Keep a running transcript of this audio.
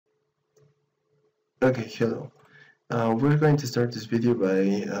Okay, hello. We're going to start this video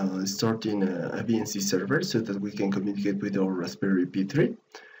by starting a Vnc server so that we can communicate with our Raspberry Pi 3.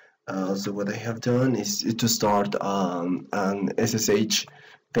 So what I have done is to start an SSH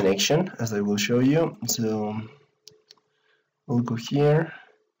connection, as I will show you. So we'll go here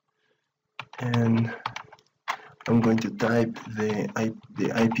and I'm going to type the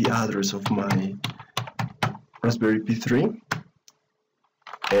IP address of my Raspberry Pi 3.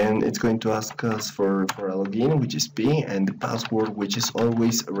 And it's going to ask us for a login, which is P, and the password, which is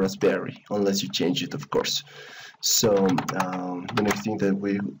always Raspberry, unless you change it, of course. So the next thing that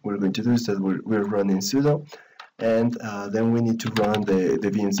we're going to do is that we're running sudo, and then we need to run the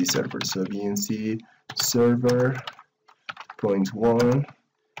Vnc server. So Vnc Server .1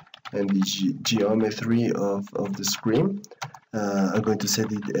 and the geometry of the screen. I'm going to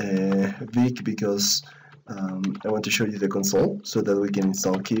set it Vic because I want to show you the console so that we can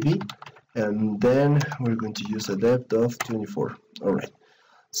install Kivy, and then we're going to use a depth of 24. Alright,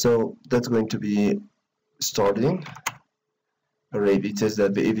 so that's going to be starting. Alright, it says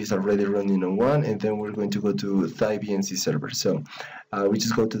that it is already running on one, and then we're going to go to Vnc Server. So we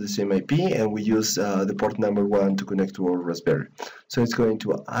just go to the same IP and we use the port number 1 to connect to our Raspberry. So it's going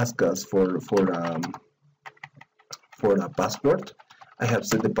to ask us for a password. I have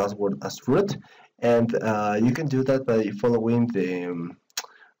set the password as root, and you can do that by following the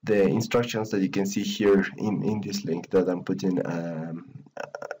instructions that you can see here in this link that I'm putting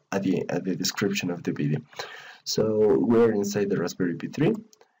at the description of the video. So we're inside the Raspberry Pi 3,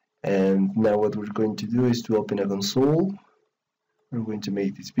 and now what we're going to do is to open a console. We're going to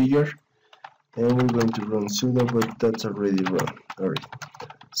make this bigger, and we're going to run sudo, but that's already run. Alright,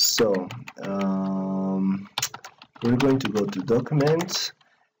 so we're going to go to documents,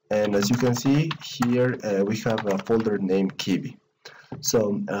 and as you can see here we have a folder named Kivy.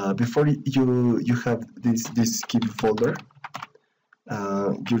 So before you have this Kivy folder,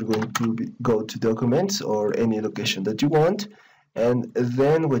 you're going to go to documents or any location that you want, and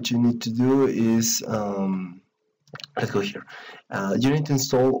then what you need to do is let's go here. You need to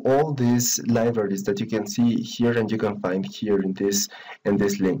install all these libraries that you can see here and you can find here in this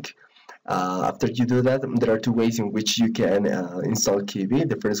link. After you do that, there are two ways in which you can install Kivy.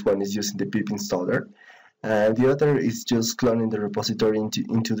 The first one is using the pip installer, and the other is just cloning the repository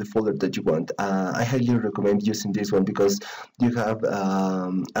into the folder that you want. I highly recommend using this one because you have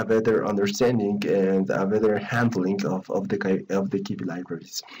a better understanding and a better handling of the Kivy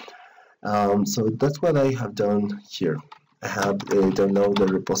libraries. So that's what I have done here. I have downloaded the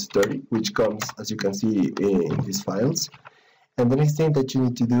repository, which comes, as you can see, in these files. And the next thing that you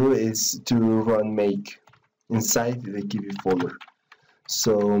need to do is to run make inside the Kivy folder.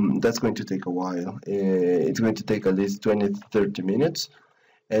 So that's going to take a while. It's going to take at least 20-30 minutes.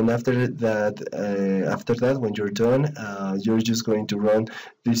 And after that, when you're done, you're just going to run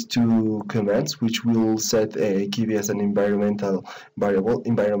these two commands, which will set Kivy as an environment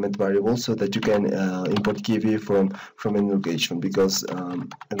variable, so that you can import Kivy from any location. Because I'm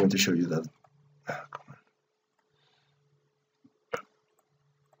going to show you that.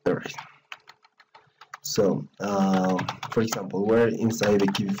 Alright, so for example, we're inside the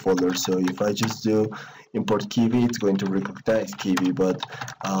Kivy folder, so if I just do import Kivy, it's going to recognize Kivy, but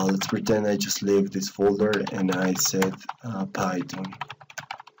let's pretend I just leave this folder and I set Python.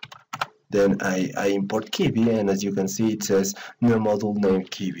 Then I import Kivy, and as you can see it says new module named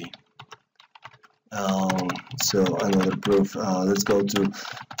Kivy. So another proof, let's go to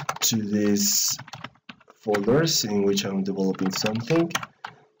these folders in which I'm developing something,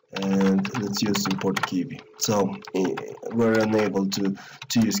 and let's use import Kivy. So we're unable to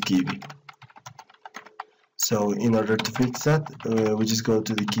use Kivy. So in order to fix that, we just go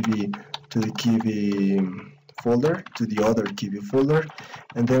to the Kivy folder, to the other Kivy folder,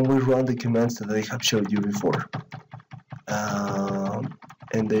 and then we run the commands that I have showed you before.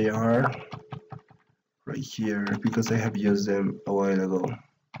 And they are right here because I have used them a while ago.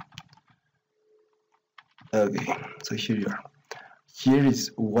 Okay, so here you are. Here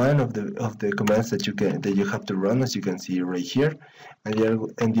is one of the commands that you have to run, as you can see right here,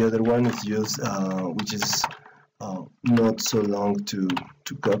 and the other one is used, which is not so long to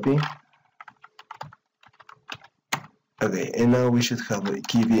copy. Okay, and now we should have a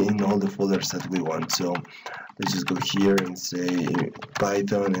Kivy in all the folders that we want. So let's just go here and say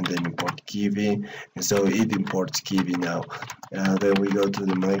Python and then import Kivy, and so it imports Kivy now. Then we go to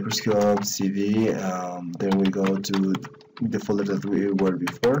the microscope CD, then we go to the folder that we were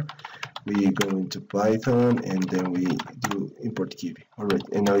before, we go into Python, and then we do import Kivy. Alright,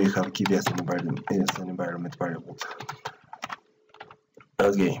 and now you have Kivy as an environment variable.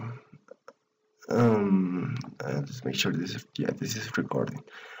 Okay, Let's make sure this is, yeah, this is recording.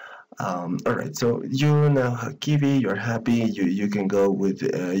 Alright, so you now have Kivy, you're happy, you can go with,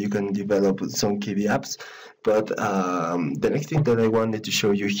 you can develop some Kivy apps, but the next thing that I wanted to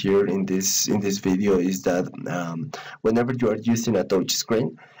show you here in this video is that whenever you are using a touch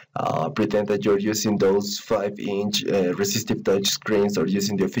screen, pretend that you're using those 5-inch resistive touch screens, or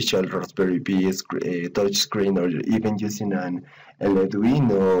using the official Raspberry Pi touch screen, or even using an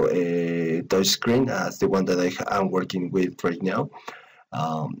Arduino touch screen as the one that I'm working with right now.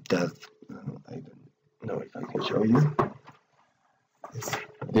 That I don't know if I can show you.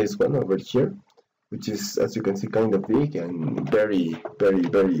 This one over here, which is, as you can see, kind of big and very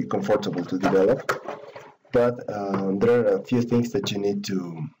comfortable to develop. But there are a few things that you need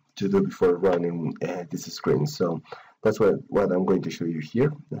to do before running this screen. So that's what I'm going to show you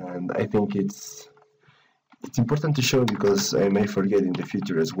here, and I think it's important to show because I may forget in the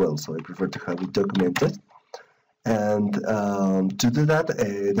future as well. So I prefer to have it documented. And to do that,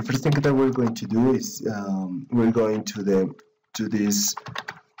 the first thing that we're going to do is we're going to this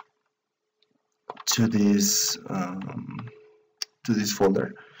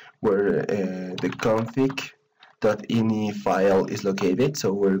folder where the config.ini file is located.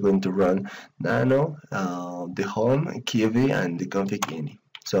 So we're going to run nano, the home, Kivy, and the config.ini.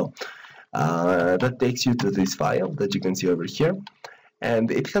 So that takes you to this file that you can see over here.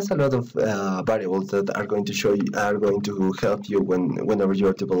 And it has a lot of variables that are going to help you whenever you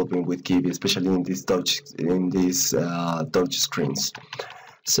are developing with Kivy, especially in these touch screens.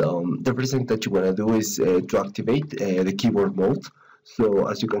 So the first thing that you want to do is to activate the keyboard mode. So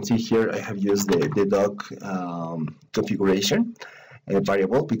as you can see here, I have used the dock configuration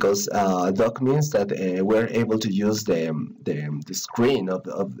variable, because dock means that we're able to use the screen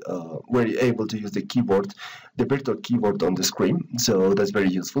we're able to use the keyboard, the virtual keyboard on the screen. So that's very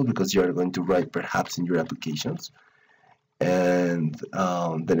useful because you are going to write perhaps in your applications. And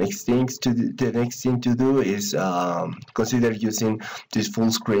the next thing to do is consider using this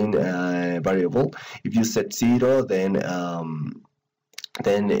full screen variable. If you set 0, then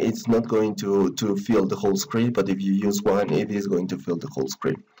it's not going to fill the whole screen, but if you use 1, it is going to fill the whole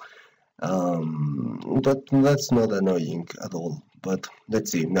screen. But that's not annoying at all. But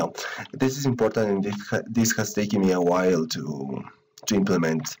let's see. Now, this is important, and this has taken me a while to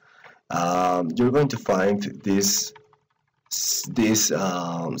implement. You're going to find this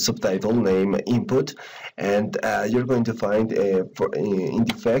subtitle name input, and you're going to find in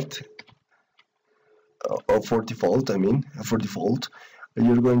defect, or for default,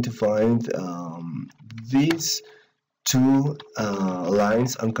 you're going to find these two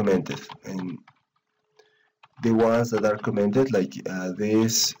lines uncommented, and the ones that are commented, like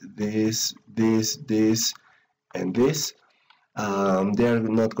this, and this, they are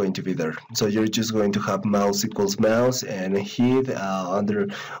not going to be there. So you're just going to have mouse equals mouse and hid under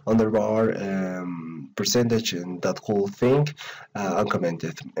bar percentage and that whole thing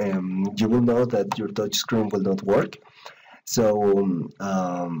uncommented. You will know that your touch screen will not work. So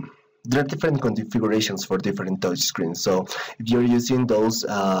there are different configurations for different touch screens. So if you're using those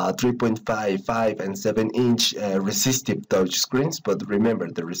 3.5, 5, and 7-inch resistive touch screens, but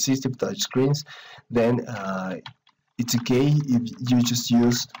remember the resistive touch screens, then it's okay if you just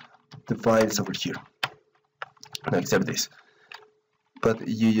use the files over here, except this. But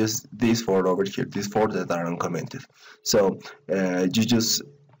you use these 4 over here, these 4 that are uncommented. So you just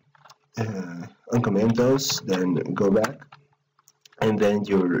uncomment those, then go back, and then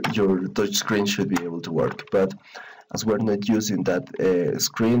your touch screen should be able to work. But as we're not using that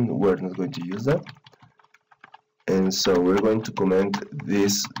screen, we're not going to use that, and so we're going to comment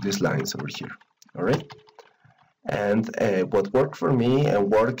these lines over here. All right. And what worked for me and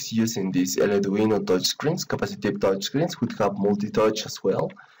works using these Arduino touchscreens, capacitive touchscreens, would have multi-touch as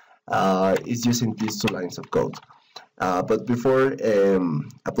well, is using these 2 lines of code. But before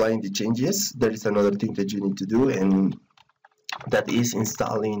applying the changes, there is another thing that you need to do, and that is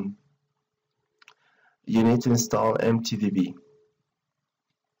installing. You need to install MTDB,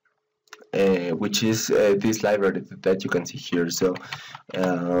 which is this library that you can see here. So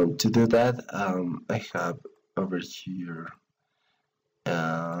to do that, I have over here,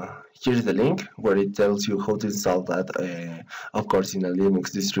 here's the link where it tells you how to install that, of course in a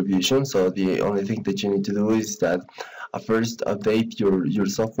Linux distribution. So the only thing that you need to do is that first update your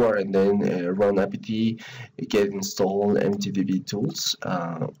software, and then run apt get install MTDB tools,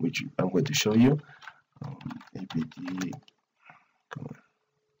 which I'm going to show you. Apt, come on.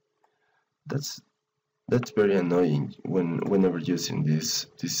 That's very annoying whenever using these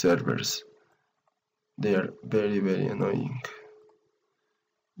servers. They are very annoying.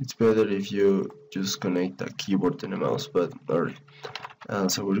 It's better if you just connect a keyboard and a mouse, but alright.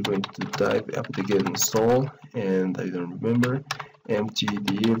 So we're going to type apt-get install, and I don't remember,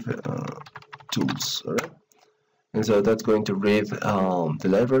 mtdiv tools, alright? And so that's going to read the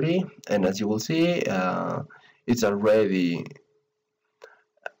library, and as you will see, it's already,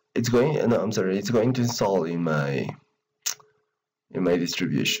 it's going, no, I'm sorry, it's going to install in my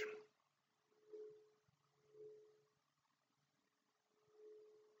distribution.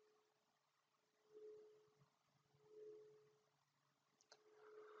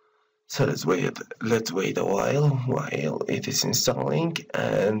 So let's wait a while it is installing,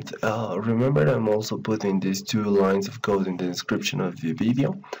 and remember, I'm also putting these 2 lines of code in the description of the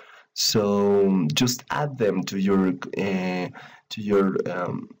video, so just add them to your root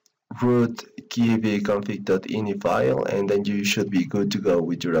kivy config.ini file, and then you should be good to go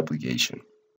with your application.